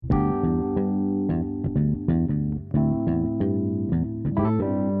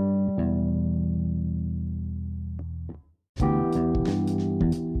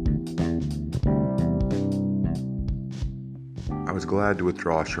glad to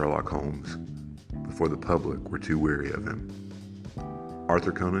withdraw Sherlock Holmes before the public were too weary of him.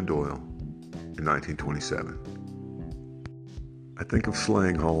 Arthur Conan Doyle in 1927. I think of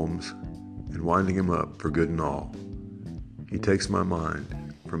slaying Holmes and winding him up for good and all. He takes my mind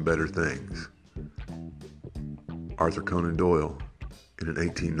from better things. Arthur Conan Doyle in an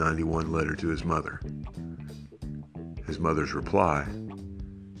 1891 letter to his mother. His mother's reply,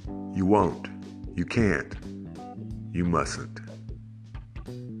 "You won't, you can't, you mustn't."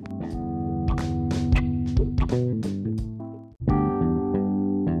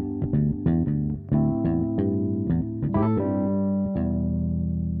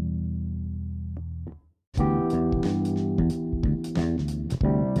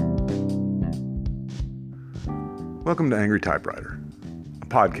 Welcome to Angry Typewriter, a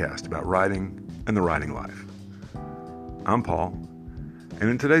podcast about writing and the writing life. I'm Paul, and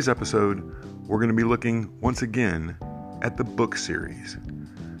in today's episode, we're going to be looking once again at the book series.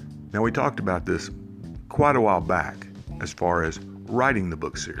 Now, we talked about this quite a while back as far as writing the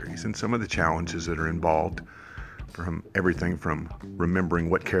book series and some of the challenges that are involved, from everything from remembering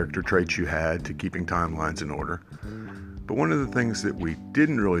what character traits you had to keeping timelines in order. But one of the things that we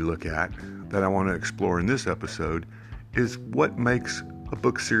didn't really look at that I want to explore in this episode is what makes a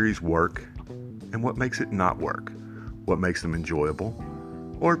book series work and what makes it not work, what makes them enjoyable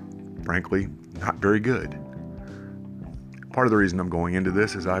or, frankly, not very good. Part of the reason I'm going into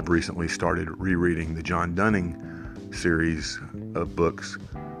this is I've recently started rereading the John Dunning series of books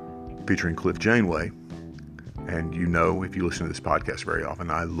featuring Cliff Janeway, and you know, if you listen to this podcast very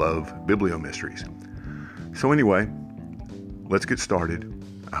often, I love bibliomysteries. So anyway, let's get started.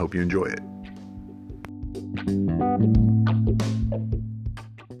 I hope you enjoy it.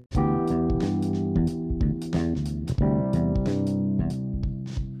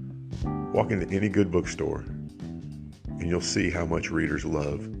 Walk into any good bookstore and you'll see how much readers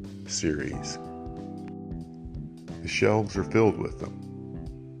love series. The shelves are filled with them.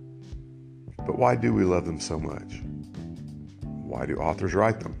 But why do we love them so much? Why do authors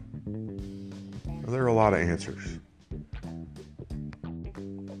write them? Well, there are a lot of answers.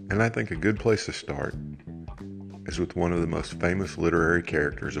 And I think a good place to start is with one of the most famous literary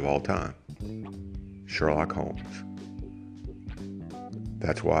characters of all time, Sherlock Holmes.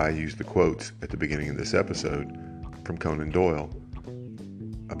 That's why I used the quotes at the beginning of this episode from Conan Doyle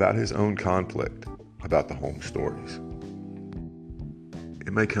about his own conflict about the Holmes stories.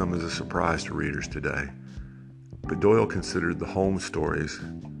 It may come as a surprise to readers today, but Doyle considered the Holmes stories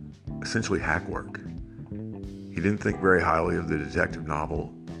essentially hack work. He didn't think very highly of the detective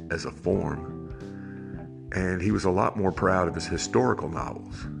novel as a form, and he was a lot more proud of his historical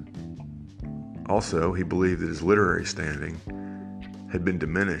novels. Also, he believed that his literary standing had been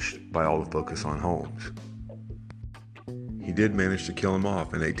diminished by all the focus on Holmes. He did manage to kill him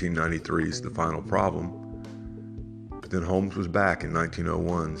off in 1893's The Final Problem, but then Holmes was back in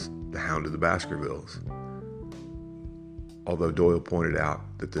 1901's The Hound of the Baskervilles. Although Doyle pointed out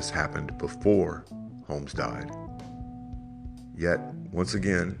that this happened before Holmes died. Yet, once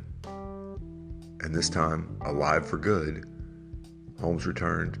again, and this time alive for good, Holmes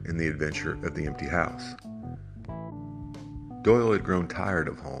returned in The Adventure of the Empty House. Doyle had grown tired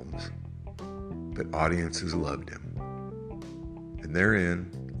of Holmes, but audiences loved him. And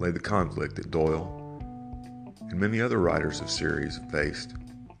therein lay the conflict that Doyle and many other writers of series faced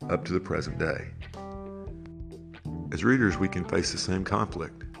up to the present day. As readers, we can face the same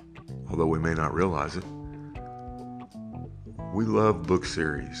conflict, although we may not realize it. We love book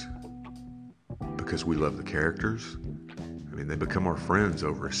series because we love the characters. They become our friends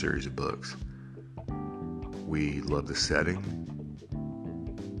over a series of books. We love the setting.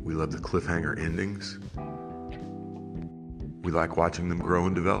 We love the cliffhanger endings. We like watching them grow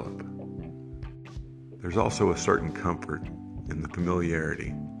and develop. There's also a certain comfort in the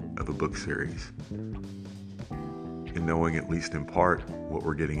familiarity of a book series, in knowing at least in part what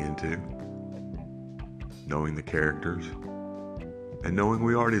we're getting into, knowing the characters, and knowing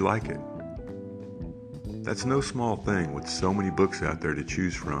we already like it. That's no small thing with so many books out there to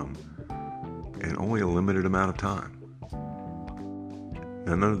choose from and only a limited amount of time.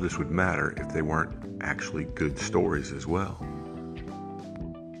 Now, none of this would matter if they weren't actually good stories as well.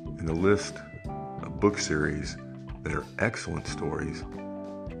 And the list of book series that are excellent stories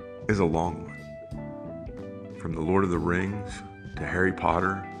is a long one. From The Lord of the Rings to Harry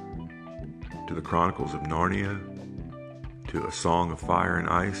Potter to The Chronicles of Narnia to A Song of Fire and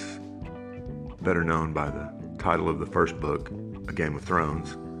Ice, better known by the title of the first book, A Game of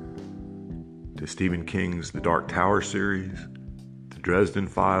Thrones, to Stephen King's The Dark Tower series, to Dresden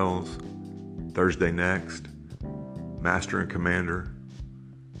Files, Thursday Next, Master and Commander,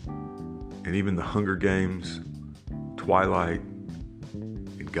 and even The Hunger Games, Twilight,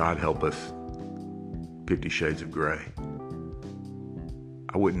 and God help us, 50 Shades of Grey.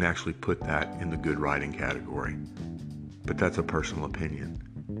 I wouldn't actually put that in the good writing category, but that's a personal opinion.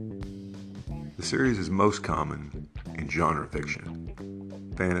 The series is most common in genre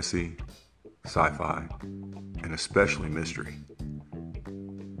fiction, fantasy, sci-fi, and especially mystery.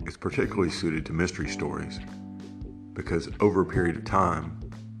 It's particularly suited to mystery stories because over a period of time,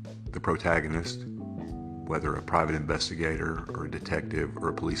 the protagonist, whether a private investigator or a detective or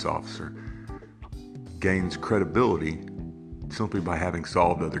a police officer, gains credibility simply by having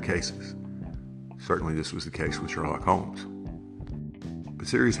solved other cases. Certainly this was the case with Sherlock Holmes. But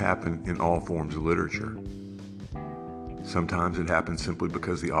series happen in all forms of literature. Sometimes it happens simply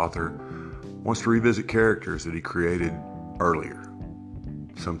because the author wants to revisit characters that he created earlier,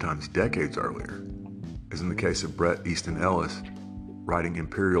 sometimes decades earlier, as in the case of Bret Easton Ellis writing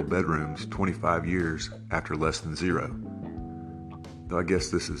Imperial Bedrooms 25 years after Less Than Zero. Though I guess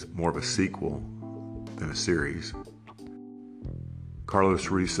this is more of a sequel than a series. Carlos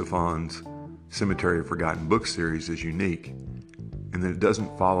Ruiz Zafón's Cemetery of Forgotten Books series is unique in that it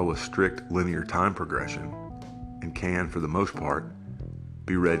doesn't follow a strict linear time progression and can, for the most part,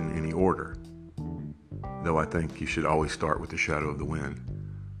 be read in any order, though I think you should always start with The Shadow of the Wind.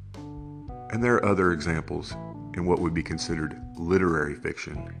 And there are other examples in what would be considered literary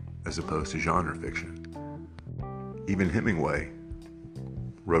fiction as opposed to genre fiction. Even Hemingway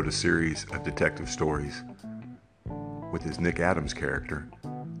wrote a series of detective stories with his Nick Adams character,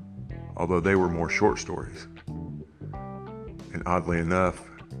 although they were more short stories. And oddly enough,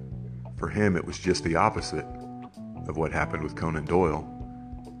 for him it was just the opposite of what happened with Conan Doyle,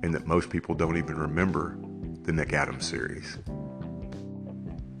 in that most people don't even remember the Nick Adams series.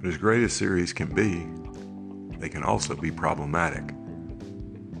 But as great as series can be, they can also be problematic,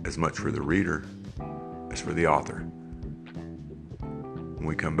 as much for the reader as for the author. When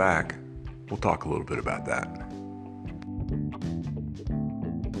we come back, we'll talk a little bit about that.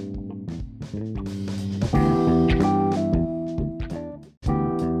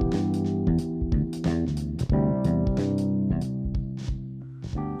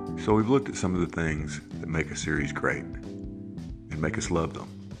 So we've looked at some of the things that make a series great and make us love them.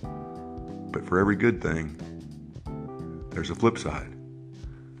 But for every good thing, there's a flip side.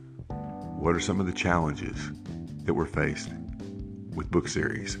 What are some of the challenges that we're faced with book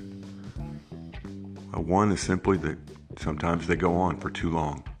series? One is simply that sometimes they go on for too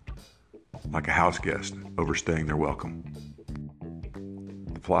long, like a house guest overstaying their welcome.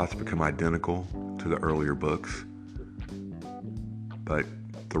 The plots become identical to the earlier books, but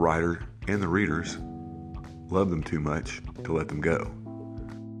the writer and the readers love them too much to let them go.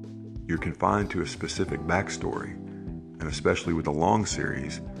 You're confined to a specific backstory, and especially with a long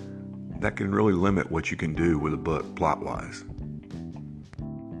series, that can really limit what you can do with a book plot-wise.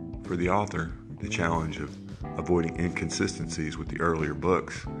 For the author, the challenge of avoiding inconsistencies with the earlier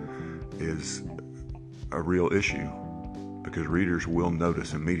books is a real issue, because readers will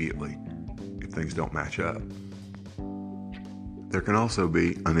notice immediately if things don't match up. There can also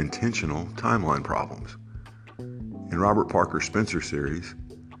be unintentional timeline problems. In Robert Parker's Spencer series,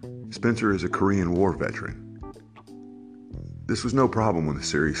 Spencer is a Korean War veteran. This was no problem when the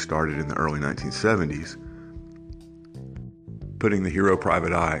series started in the early 1970s, putting the hero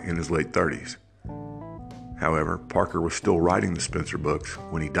Private Eye in his late 30s. However, Parker was still writing the Spencer books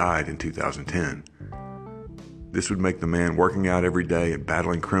when he died in 2010. This would make the man working out every day and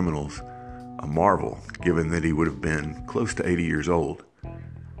battling criminals a marvel, given that he would have been close to 80 years old.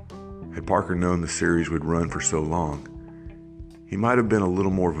 Had Parker known the series would run for so long, he might have been a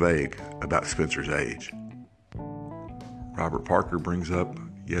little more vague about Spencer's age. Robert Parker brings up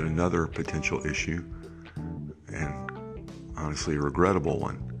yet another potential issue, and honestly a regrettable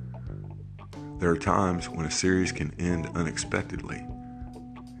one. There are times when a series can end unexpectedly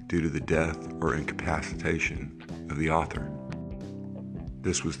due to the death or incapacitation of the author.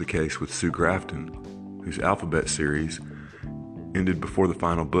 This was the case with Sue Grafton, whose Alphabet series ended before the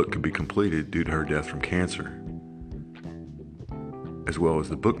final book could be completed due to her death from cancer, as well as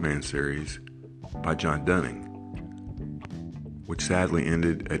the Bookman series by John Dunning, which sadly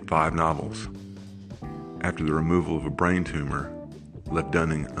ended at 5 novels after the removal of a brain tumor left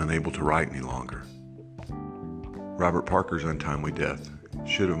Dunning unable to write any longer. Robert Parker's untimely death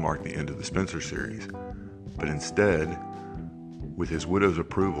should have marked the end of the Spencer series, but instead, with his widow's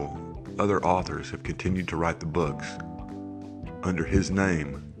approval, other authors have continued to write the books under his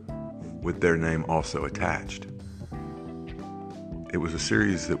name, with their name also attached. It was a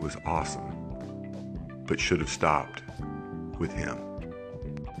series that was awesome, but should have stopped with him.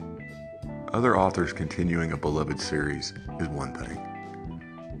 Other authors continuing a beloved series is one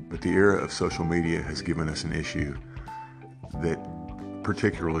thing, but the era of social media has given us an issue that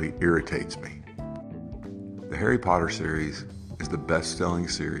particularly irritates me. The Harry Potter series is the best-selling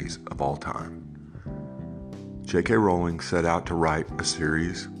series of all time. J.K. Rowling set out to write a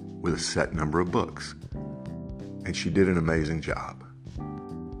series with a set number of books, and she did an amazing job.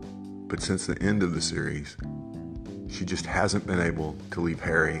 But since the end of the series, she just hasn't been able to leave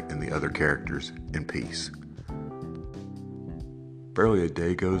Harry and the other characters in peace. Barely a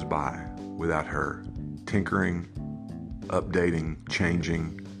day goes by without her tinkering, updating,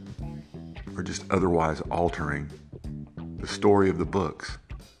 changing, or just otherwise altering the story of the books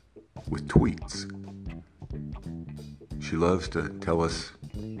with tweets. She loves to tell us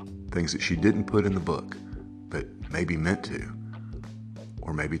things that she didn't put in the book, but maybe meant to,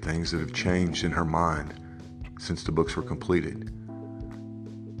 or maybe things that have changed in her mind since the books were completed.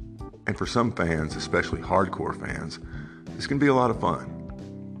 And for some fans, especially hardcore fans, this can be a lot of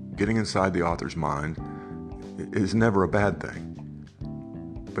fun. Getting inside the author's mind is never a bad thing.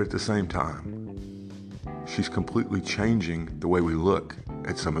 But at the same time, she's completely changing the way we look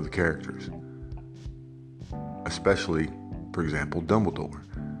at some of the characters. Especially, for example, Dumbledore.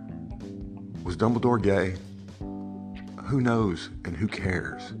 Was Dumbledore gay? Who knows and who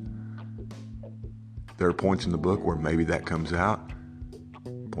cares? There are points in the book where maybe that comes out,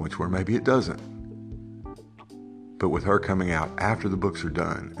 points where maybe it doesn't. But with her coming out after the books are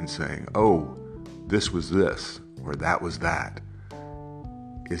done and saying, oh, this was this, or that was that,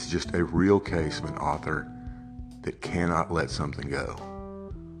 it's just a real case of an author that cannot let something go.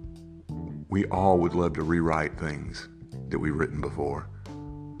 We all would love to rewrite things that we've written before,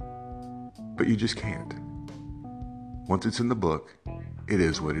 but you just can't. Once it's in the book, it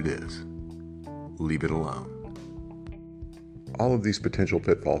is what it is. Leave it alone. All of these potential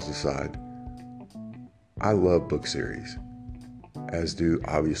pitfalls aside, I love book series, as do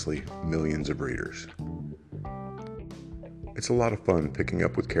obviously millions of readers. It's a lot of fun picking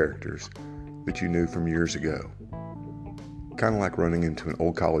up with characters that you knew from years ago, kind of like running into an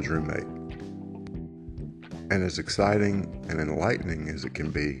old college roommate. And as exciting and enlightening as it can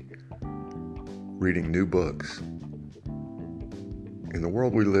be, reading new books, in the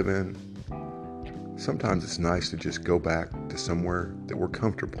world we live in, sometimes it's nice to just go back to somewhere that we're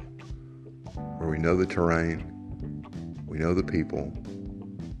comfortable, where we know the terrain, we know the people,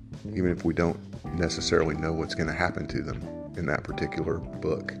 even if we don't necessarily know what's going to happen to them in that particular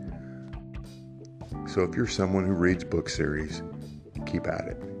book. So if you're someone who reads book series, keep at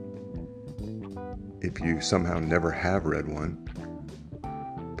it. If you somehow never have read one,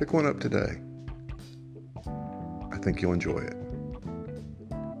 pick one up today. I think you'll enjoy it.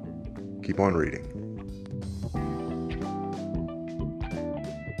 Keep on reading.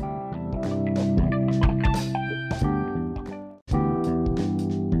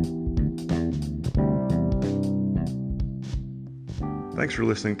 Thanks for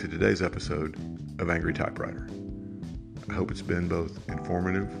listening to today's episode of Angry Typewriter. I hope it's been both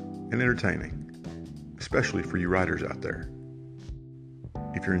informative and entertaining, especially for you writers out there.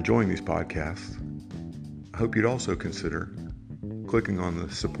 If you're enjoying these podcasts, I hope you'd also consider clicking on the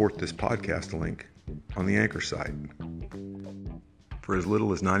Support This Podcast link on the Anchor site. For as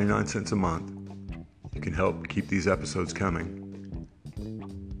little as 99 cents a month, you can help keep these episodes coming,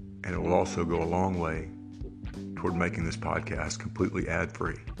 and it will also go a long way toward making this podcast completely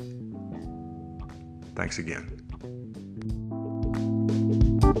ad-free. Thanks again.